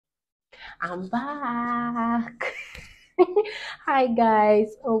I'm back. Hi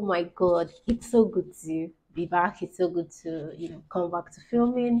guys. Oh my god. It's so good to be back. It's so good to, come back to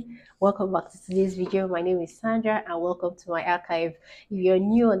filming. Welcome back to today's video. My name is Sandra and welcome to my archive. If you're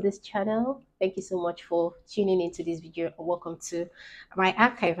new on this channel, thank you so much for tuning into this video and welcome to my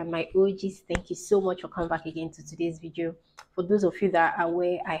archive and my OGs. Thank you so much for coming back again to today's video. For those of you that are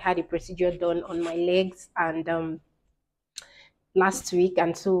aware, I had a procedure done on my legs and last week,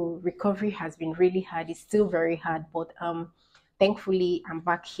 and so recovery has been really hard. It's still very hard, but thankfully I'm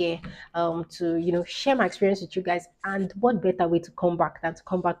back here to share my experience with you guys. And what better way to come back than to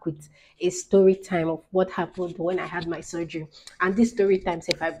come back with a story time of what happened when I had my surgery. And this story time,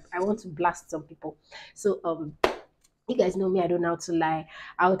 if I want to blast some people. So you guys know me, I don't know how to lie.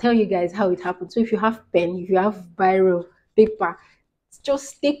 I'll tell you guys how it happened. So if you have pen, if you have biro, paper,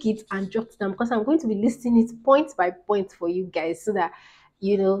 just take it and jot it down because I'm going to be listing it point by point for you guys so that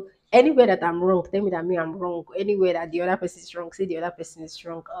you know anywhere that I'm wrong, tell me that me I'm wrong. Anywhere that the other person is wrong, say the other person is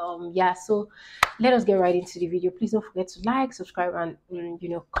wrong. Yeah, so let us get right into the video. Please don't forget to like, subscribe, and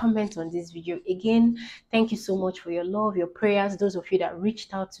comment on this video. Again, thank you so much for your love, your prayers, those of you that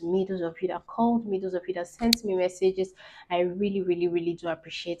reached out to me, those of you that called me, those of you that sent me messages. I really, really, really do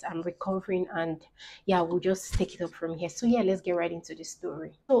appreciate. I'm recovering, and yeah, we'll just take it up from here. So yeah, let's get right into the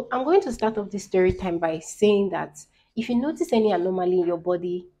story. So I'm going to start off this story time by saying that if you notice any anomaly in your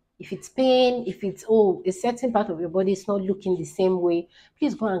body, if it's pain, if it's a certain part of your body is not looking the same way,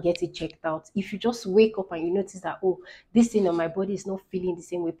 please go and get it checked out. If you just wake up and you notice that this thing on my body is not feeling the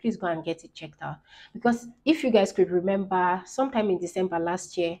same way, please go and get it checked out. Because if you guys could remember, sometime in December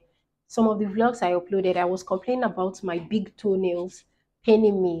last year, some of the vlogs I uploaded, I was complaining about my big toenails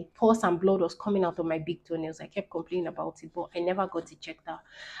paining me. Pus and blood was coming out of my big toenails. I kept complaining about it, but I never got it checked out.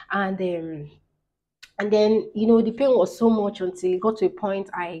 And then the pain was so much until it got to a point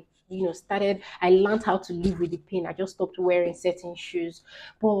I learned how to live with the pain. I just stopped wearing certain shoes.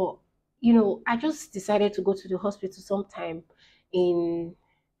 But I just decided to go to the hospital sometime in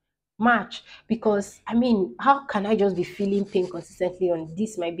March, because I mean, how can I just be feeling pain consistently on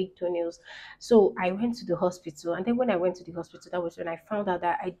this my big toenails? So I went to the hospital, and then when I went to the hospital, that was when I found out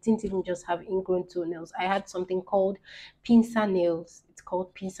that I didn't even just have ingrown toenails. I had something called pincer nails. It's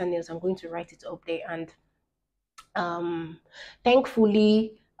called pincer nails. I'm going to write it up there. And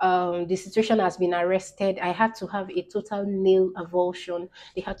thankfully, the situation has been arrested. I had to have a total nail avulsion.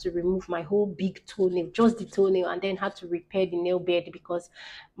 They had to remove my whole big toenail, just the toenail, and then had to repair the nail bed because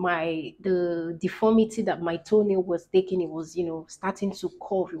the deformity that my toenail was taking, it was starting to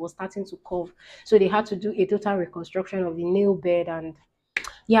curve. It was starting to curve. So they had to do a total reconstruction of the nail bed. And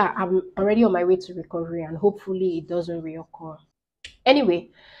yeah, I'm already on my way to recovery, and hopefully it doesn't reoccur. Anyway,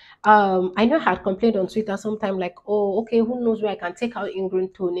 I know I had complained on Twitter sometime like, oh, okay, who knows where I can take out ingrown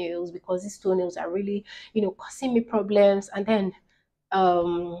toenails because these toenails are really, causing me problems. And then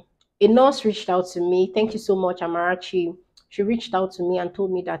a nurse reached out to me. Thank you so much, Amarachi. She reached out to me and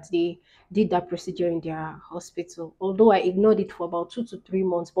told me that they did that procedure in their hospital. Although I ignored it for about 2 to 3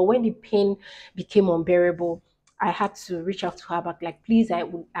 months, but when the pain became unbearable, I had to reach out to her back, like, please, I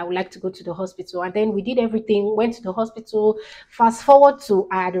would like to go to the hospital. And then we did everything, went to the hospital. Fast forward to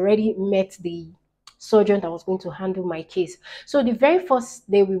I had already met the surgeon that was going to handle my case. So the very first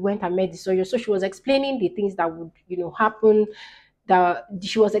day we went and met the surgeon, so she was explaining the things that would, happen. That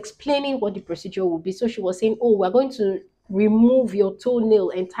she was explaining what the procedure would be. So she was saying, "Oh, we're going to remove your toenail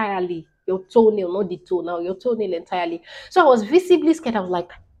entirely. Your toenail, not the toe now, your toenail entirely." So I was visibly scared. I was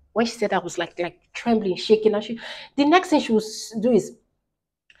like, when she said that, I was like trembling, shaking. And the next thing she would do is,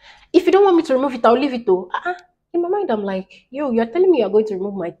 if you don't want me to remove it, I'll leave it though. In my mind, I'm like, yo, you're telling me you're going to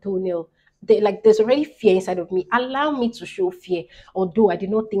remove my toenail. There's already fear inside of me. Allow me to show fear. Although I did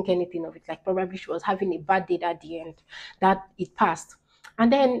not think anything of it. Like probably she was having a bad day at the end. That it passed.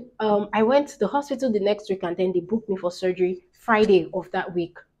 And then I went to the hospital the next week, and then they booked me for surgery Friday of that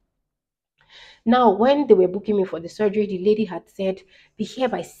week. Now, when they were booking me for the surgery, the lady had said, be here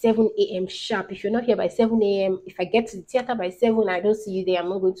by 7 a.m. sharp. If you're not here by 7 a.m., if I get to the theater by 7, I don't see you there, I'm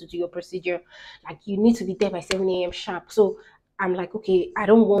not going to do your procedure. Like, you need to be there by 7 a.m. sharp. So I'm like, okay, I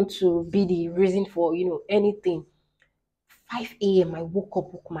don't want to be the reason for, anything. 5 a.m. I woke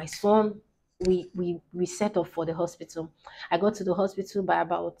up with my son. We set off for the hospital. I got to the hospital by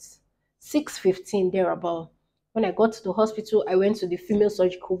about 6:15 thereabout. When I got to the hospital, I went to the female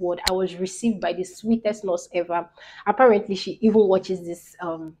surgical ward. I was received by the sweetest nurse ever. Apparently, she even watches this.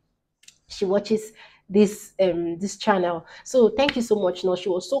 She watches this channel. So thank you so much, nurse. She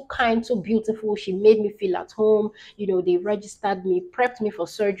was so kind, so beautiful. She made me feel at home. They registered me, prepped me for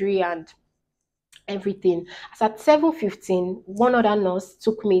surgery, and everything. As at 7:15, one other nurse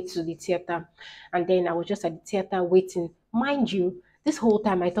took me to the theater, and then I was just at the theater waiting. Mind you, this whole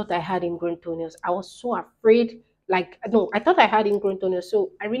time I thought I had ingrown toenails. I was so afraid. Like, no, I thought I had ingrown toenails,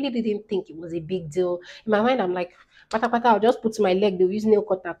 so I really didn't think it was a big deal. In my mind, I'm like, pata pata, I'll just put my leg, they'll use nail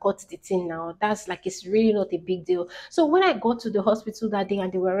cutter, cut the thing now. That's like, it's really not a big deal. So when I got to the hospital that day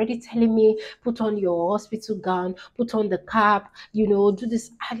and they were already telling me, put on your hospital gown, put on the cap, do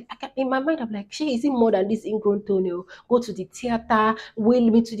this. In my mind, I'm like, she is it more than this ingrown toenail? Go to the theater, wheel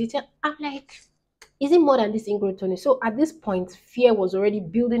me to the theater. I'm like, is it more than this ingrown toenail? So at this point, fear was already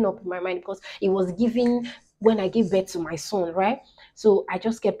building up in my mind because it was giving when I gave birth to my son, right? So I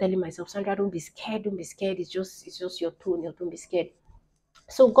just kept telling myself, Sandra, don't be scared, don't be scared. It's just your toenail, don't be scared.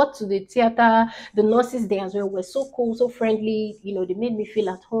 So got to the theater, the nurses there as well were so cool, so friendly, they made me feel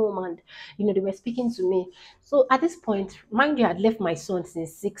at home, and they were speaking to me. So at this point, mind you, I had left my son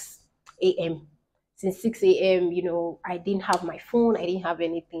since 6 a.m. Since 6 a.m., I didn't have my phone, I didn't have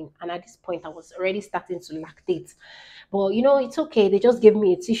anything. And at this point, I was already starting to lactate. But it's okay. They just gave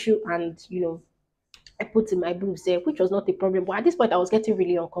me a tissue and I put in my boobs there, which was not a problem. But at this point, I was getting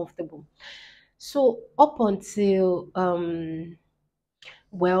really uncomfortable. So up until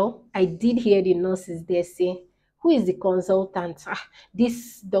well, I did hear the nurses there say, who is the consultant?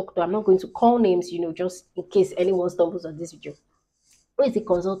 This doctor, I'm not going to call names, just in case anyone stumbles on this video. Who is the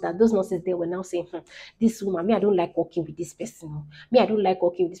consultant? Those nurses there were now saying, this woman, me, I don't like working with this person. Oh. Me, I don't like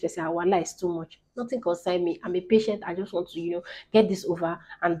working with this person. Our life is too much. Nothing concern me. I'm a patient. I just want to, get this over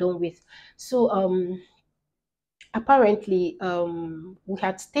and done with. So, apparently we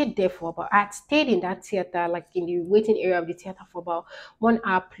had stayed there for about I had stayed in that theater, like in the waiting area of the theater, for about 1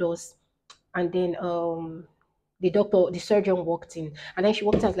 hour plus. And then the surgeon walked in, and then she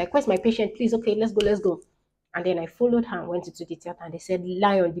walked out like, where's my patient, please? Okay, let's go. And then I followed her and went into the theater, and they said,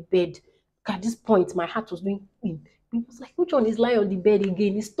 lie on the bed. At this point my heart was doing it was like, which one is lying on the bed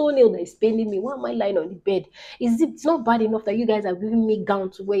again? It's toenail that is paining me. Why am I lying on the bed? It's not bad enough that you guys are giving me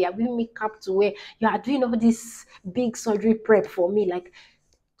gown to wear, you're giving me cap to wear, you are doing all this big surgery prep for me? Like,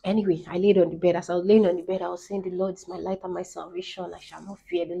 anyway, I laid on the bed. As I was laying on the bed, I was saying, the Lord is my light and my salvation, I shall not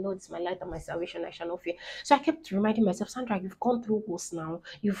fear. The Lord is my light and my salvation, I shall not fear. So I kept reminding myself, Sandra, you've gone through worse now.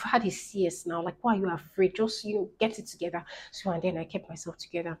 You've had a CS now. Like, why are you afraid? Just, get it together. So, and then I kept myself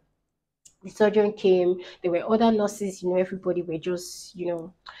together. The surgeon came. There were other nurses, everybody were just,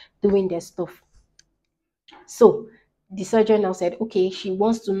 doing their stuff. So the surgeon now said, okay, she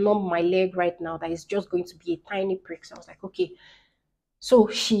wants to numb my leg right now. That is just going to be a tiny prick. So I was like, okay. So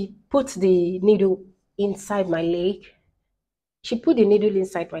she put the needle inside my leg. She put the needle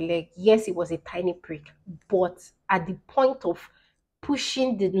inside my leg. Yes, it was a tiny prick, but at the point of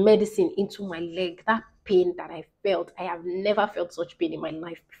pushing the medicine into my leg, that pain that I felt, I have never felt such pain in my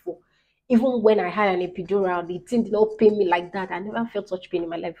life before. Even when I had an epidural, the thing did not pain me like that. I never felt such pain in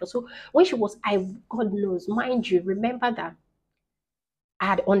my life before. So when she was, God knows, mind you, remember that I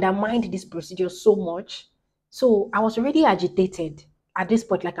had undermined this procedure so much. So I was already agitated at this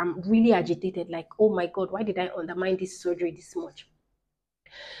point. Like, I'm really agitated. Like, oh my God, why did I undermine this surgery this much?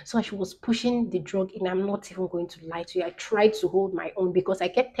 So she was pushing the drug in. I'm not even going to lie to you. I tried to hold my own because I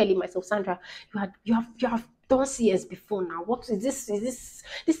kept telling myself, Sandra, you have done CS before now. What is this?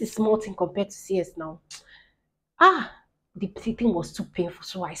 This is small thing compared to CS now. Ah, the thing was too painful.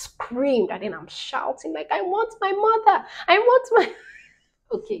 So I screamed, and then I'm shouting like, I want my mother. I want my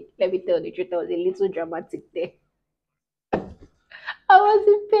Okay, let me tell the truth. I was a little dramatic there. I was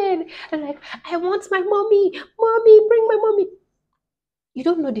in pain. I'm like, I want my mommy. Mommy, bring my mommy. You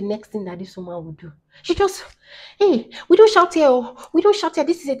don't know the next thing that this woman will do. She just, hey, we don't shout here. Oh. We don't shout here.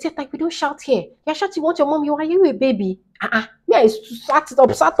 This is a theater. We don't shout here. You're shouting, you want your mommy. Why are you a baby? Me, I sat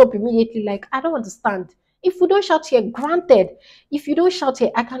up immediately. Like, I don't understand. If we don't shout here, granted, if you don't shout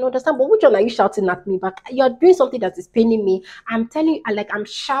here, I can understand. But which one are you shouting at me? But you're doing something that is paining me. I'm telling you, like, I'm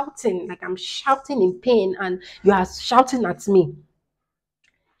shouting in pain, and you are shouting at me.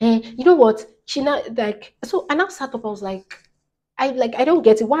 And you know what? She now, like, so I now sat up. I was like, I don't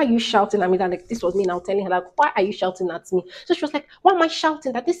get it. Why are you shouting at me? That, like, this was me now telling her, like, why are you shouting at me? So she was like, why am I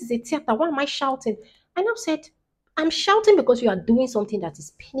shouting? That this is a theater. Why am I shouting? I now said, I'm shouting because you are doing something that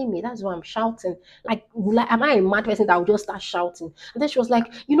is paining me. That's why I'm shouting. Like, am I a mad person that will just start shouting? And then she was like,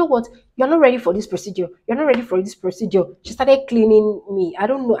 you know what? You're not ready for this procedure. You're not ready for this procedure. She started cleaning me. I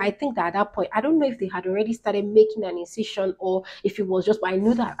don't know. I think that at that point, I don't know if they had already started making an incision or if it was just, but I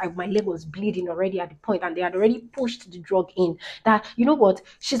knew that my leg was bleeding already at the point, and they had already pushed the drug in. That, you know what?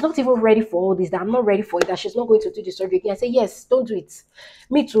 She's not even ready for all this. That I'm not ready for it. That she's not going to do the surgery again. I say, yes, don't do it.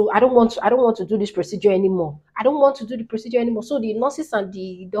 Me too. I don't want to do this procedure anymore. I don't want to do the procedure anymore. So the nurses and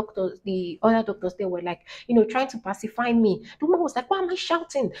the doctors, the other doctors, they were like, trying to pacify me. The woman was like, why am I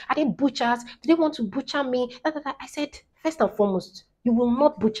shouting? Are they butchers? Do they want to butcher me? Da, da, da. I said, first and foremost, you will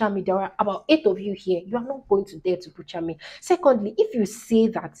not butcher me. There are about 8 of you here. You are not going to dare to butcher me. Secondly, if you say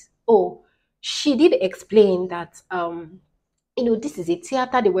that, oh, she did explain that this is a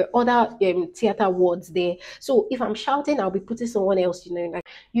theater. There were other theater wards there. So if I'm shouting, I'll be putting someone else, like,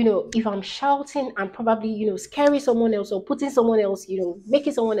 if I'm shouting, I'm probably, scaring someone else or putting someone else,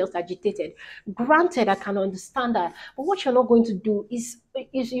 making someone else agitated. Granted, I can understand that. But what you're not going to do is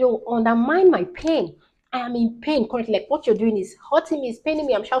undermine my pain. I am in pain currently. Like what you're doing is hurting me, it's paining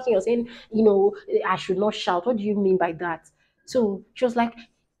me. I'm shouting, you're saying, I should not shout. What do you mean by that? So she was like,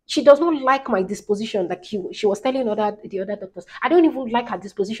 she does not like my disposition. Like she was telling the other doctors, I don't even like her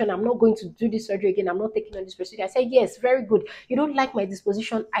disposition. I'm not going to do this surgery again. I'm not taking on this procedure. I said, yes, very good. You don't like my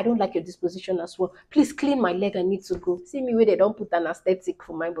disposition. I don't like your disposition as well. Please clean my leg. I need to go. See me where they don't put an aesthetic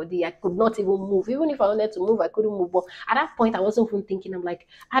for my body. I could not even move. Even if I wanted to move, I couldn't move. But at that point, I wasn't even thinking. I'm like,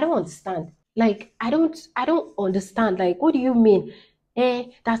 I don't understand. Like I don't understand. Like, what do you mean?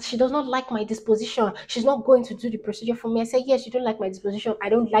 That she does not like my disposition. She's not going to do the procedure for me. I said, yes, you don't like my disposition. I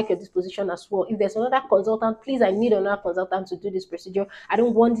don't like your disposition as well. If there's another consultant, please, I need another consultant to do this procedure. I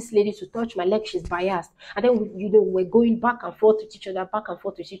don't want this lady to touch my leg. She's biased. And then, we're going back and forth with each other, back and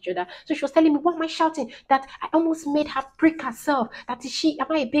forth with each other. So she was telling me, why am I shouting? That I almost made her prick herself. That is she,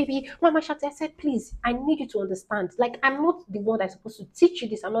 am I a baby? Why am I shouting? I said, please, I need you to understand. Like, I'm not the one that's supposed to teach you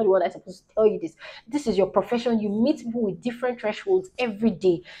this. I'm not the one that's supposed to tell you this. This is your profession. You meet people with different thresholds every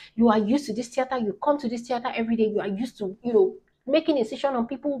day. You are used to this theater. You come to this theater every day. You are used to, making a decision on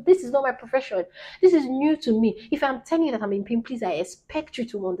people. This is not my profession. This is new to me. If I'm telling you that I'm in pain, please, I expect you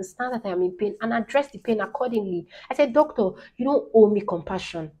to understand that I am in pain and address the pain accordingly. I said, doctor, you don't owe me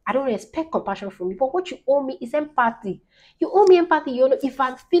compassion. I don't expect compassion from you, but what you owe me is empathy. You owe me empathy. If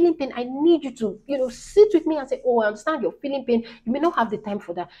I'm feeling pain, I need you to, sit with me and say, oh, I understand you're feeling pain. You may not have the time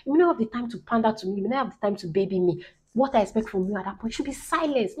for that. You may not have the time to pander to me. You may not have the time to baby me. What I expect from you at that point should be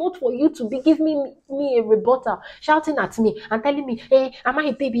silence, not for you to be giving me a rebuttal, shouting at me and telling me, hey, am I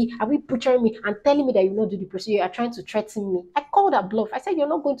a baby? Are we butchering me? And telling me that you will not do the procedure. You're trying to threaten me. I called her bluff. I said, you're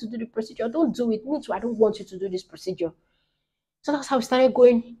not going to do the procedure. Don't do it. Me too. I don't want you to do this procedure. So that's how we started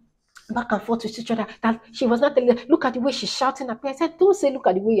going back and forth with each other. That she was not telling, look at the way she's shouting at me. I said, don't say look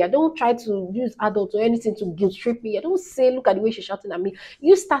at the way you are. Don't try to use adults or anything to guilt trip me. Don't say look at the way she's shouting at me.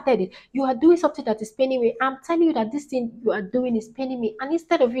 You started it. You are doing something that is paining me. I'm telling you that this thing you are doing is paining me. And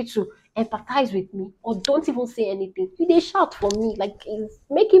instead of you to empathize with me or don't even say anything, you they shout for me. Like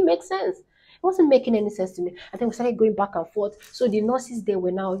make it make sense. It wasn't making any sense to me. And then we started going back and forth. So the nurses there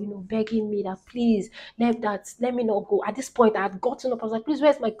were now, begging me that please let me not go. At this point, I had gotten up. I was like, please,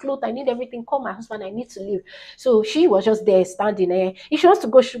 where's my clothes? I need everything. Call my husband. I need to leave. So she was just there standing there. If she wants to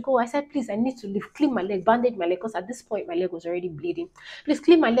go, she'll go. I said, please, I need to leave. Clean my leg, bandage my leg. Because at this point, my leg was already bleeding. Please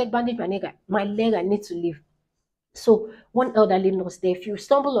clean my leg, bandage my leg. My leg, I need to leave. So one elderly nurse there, if you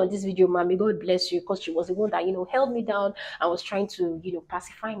stumble on this video, mommy, God bless you, because she was the one that held me down and was trying to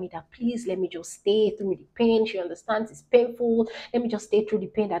pacify me that please let me just stay through the pain. She understands it's painful. Let me just stay through the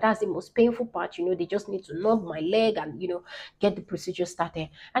pain. That's the most painful part. They just need to numb my leg and get the procedure started.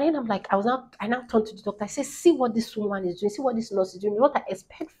 And then I'm like, I now turned to the doctor. I said, see what this woman is doing. See what this nurse is doing. What I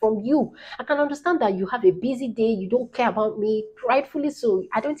expect from you. I can understand that you have a busy day. You don't care about me. Rightfully so.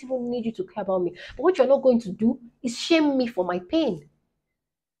 I don't even need you to care about me. But what you're not going to do is shame me for my pain.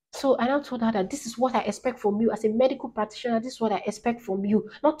 So I now told her that this is what I expect from you as a medical practitioner. This is what I expect from you,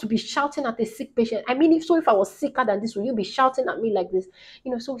 not to be shouting at a sick patient. I mean, if I was sicker than this, would you be shouting at me like this?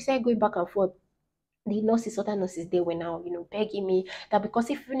 So we started going back and forth. The other nurses, they were now, begging me that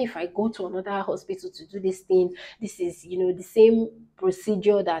because even if I go to another hospital to do this thing, this is, the same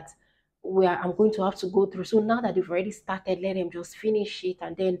procedure that where I'm going to have to go through. So now that they've already started, let them just finish it.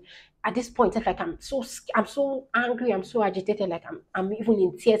 And then at this point, it's like I'm so angry, I'm so agitated, like I'm even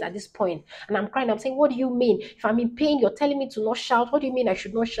in tears at this point. And I'm crying, I'm saying, what do you mean? If I'm in pain, you're telling me to not shout. What do you mean I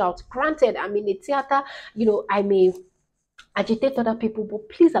should not shout? Granted, I'm in a theater, I may agitate other people, but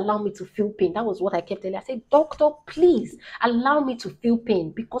please allow me to feel pain. That was what I kept telling. I said, doctor, please allow me to feel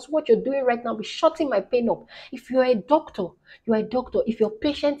pain, because what you're doing right now is shutting my pain up. If you're a doctor, if your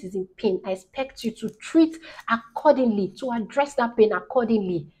patient is in pain, I expect you to treat accordingly, to address that pain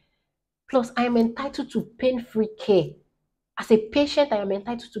accordingly. Plus, I am entitled to pain-free care. As a patient, I am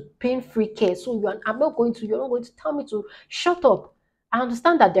entitled to pain-free care. So you're not going to tell me to shut up. I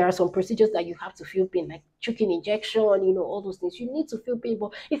understand that there are some procedures that you have to feel pain, like choking injection, all those things. You need to feel pain.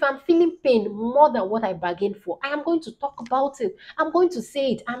 But if I'm feeling pain more than what I bargained for, I am going to talk about it. I'm going to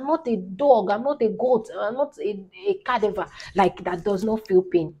say it. I'm not a dog. I'm not a goat. I'm not a cadaver like that does not feel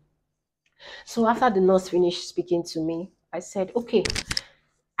pain. So after the nurse finished speaking to me, I said, okay,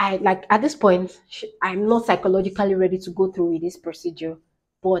 I like at this point, I'm not psychologically ready to go through with this procedure,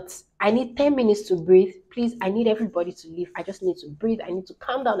 but I need 10 minutes to breathe. Please, I need everybody to leave. I just need to breathe. I need to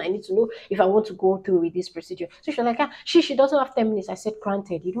calm down. I need to know if I want to go through with this procedure. So she's like, she doesn't have 10 minutes. I said,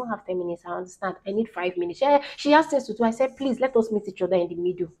 granted, you don't have 10 minutes. I understand. I need 5 minutes. Yeah, she has things to do. I said, please let us meet each other in the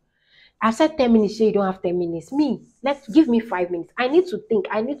middle. I said 10 minutes, so you don't have 10 minutes. Me, let's give me 5 minutes. I need to think.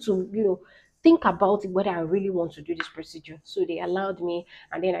 I need to, think about whether I really want to do this procedure. So they allowed me,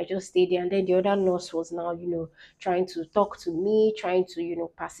 and then I just stayed there. And then the other nurse was now, trying to talk to me, trying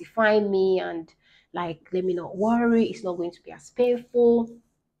to, pacify me and like let me not worry, it's not going to be as painful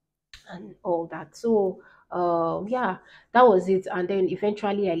and all that. So yeah, that was it. And then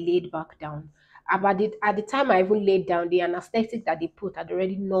eventually I laid back down. At the time I even laid down, the anesthetic that they put had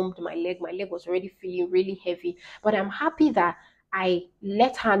already numbed my leg. My leg was already feeling really heavy. But I'm happy that I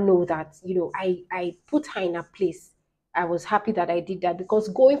let her know that, I put her in a place. I was happy that I did that because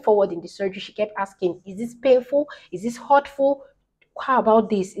going forward in the surgery, she kept asking, is this painful? Is this hurtful? How about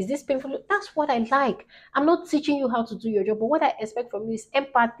this? Is this painful? That's what I like. I'm not teaching you how to do your job, but what I expect from you is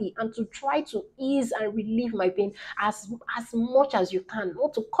empathy and to try to ease and relieve my pain as much as you can,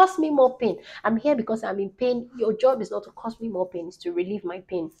 not to cause me more pain. I'm here because I'm in pain. Your job is not to cause me more pain, it's to relieve my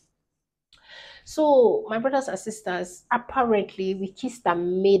pain. So my brothers and sisters, apparently we kissed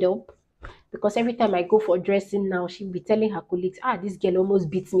and made up because every time I go for dressing now, she'll be telling her colleagues, this girl almost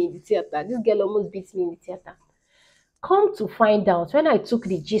beats me in the theater. This girl almost beats me in the theater. Come to find out, when I took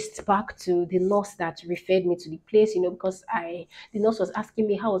the gist back to the nurse that referred me to the place, because the nurse was asking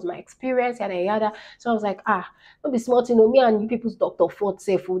me how was my experience, yada yada. So I was like, don't be smart, me and you people's doctor fought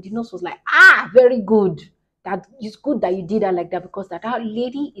safe. The nurse was like, very good. That it's good that you did that like that because that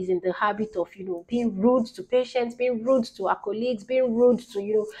lady is in the habit of being rude to patients, being rude to our colleagues, being rude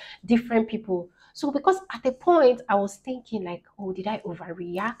to different people. So because at the point I was thinking like, oh, did I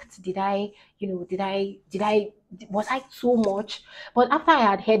overreact? Did I was I too much? But after I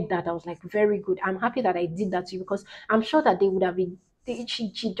had heard that, I was like, very good. I'm happy that I did that to you because I'm sure that they would have been.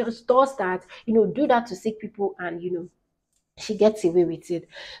 She just does that, do that to sick people, and she gets away with it.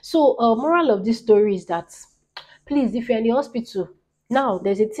 So, moral of this story is that please, if you're in the hospital, now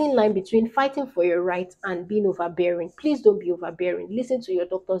there's a thin line between fighting for your right and being overbearing. Please don't be overbearing. Listen to your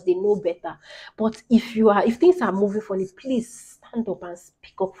doctors, they know better. But if things are moving funny, please stand up and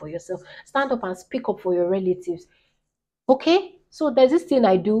speak up for yourself. Stand up and speak up for your relatives. Okay, so there's this thing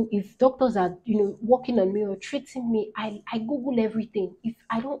I do. If doctors are, working on me or treating me, I Google everything. If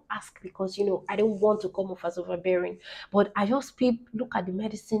I don't ask because, I don't want to come off as overbearing, but I just look at the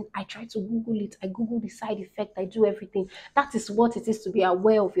medicine. I try to Google it. I Google the side effect. I do everything. That is what it is to be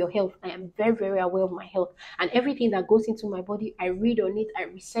aware of your health. I am very, very aware of my health and everything that goes into my body. I read on it. I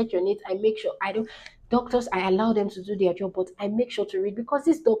research on it. I make sure I don't. Doctors, I allow them to do their job, but I make sure to read because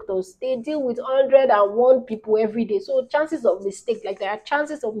these doctors, they deal with 101 people every day. So chances of mistake, like there are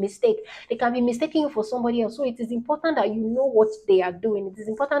chances of mistake. They can be mistaking you for somebody else. So it is important that you know what they are doing. It is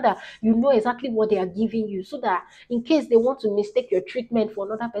important that you know exactly what they are giving you so that in case they want to mistake your treatment for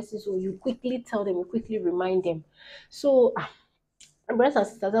another person, so you quickly tell them, you quickly remind them. So and brothers and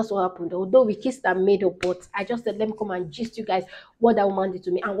sisters, that's what happened. Although we kissed and made up, but I just said, let me come and gist you guys what that woman did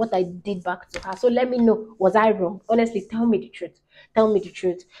to me and what I did back to her. So let me know, was I wrong? Honestly, tell me the truth. Tell me the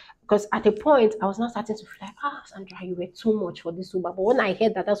truth. Because at a point, I was now starting to feel like, Sandra, you were too much for this woman. But when I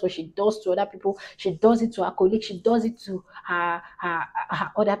heard that that's what she does to other people, she does it to her colleagues, she does it to her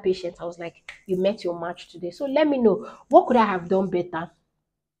other patients, I was like, you met your match today. So let me know, what could I have done better?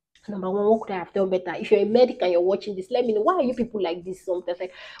 Number one, what could I have done better? If you're a medic and you're watching this, let me know, why are you people like this sometimes?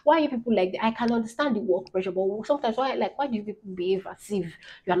 Like, why are you people like that? I can understand the work pressure, but sometimes why do you people behave as if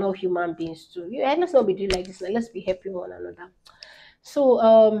you are not human beings too? Let's not be doing like this. Let's be helping one another.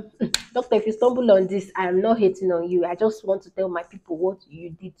 So, doctor, if you stumble on this, I am not hating on you. I just want to tell my people what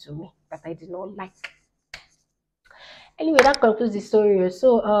you did to me that I did not like. Anyway, that concludes the story.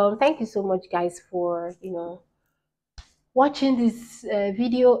 So, thank you so much, guys, for watching this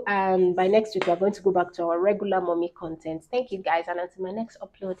video, and by next week we're going to go back to our regular mommy content. Thank you guys, and until my next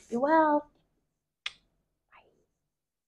upload, be well.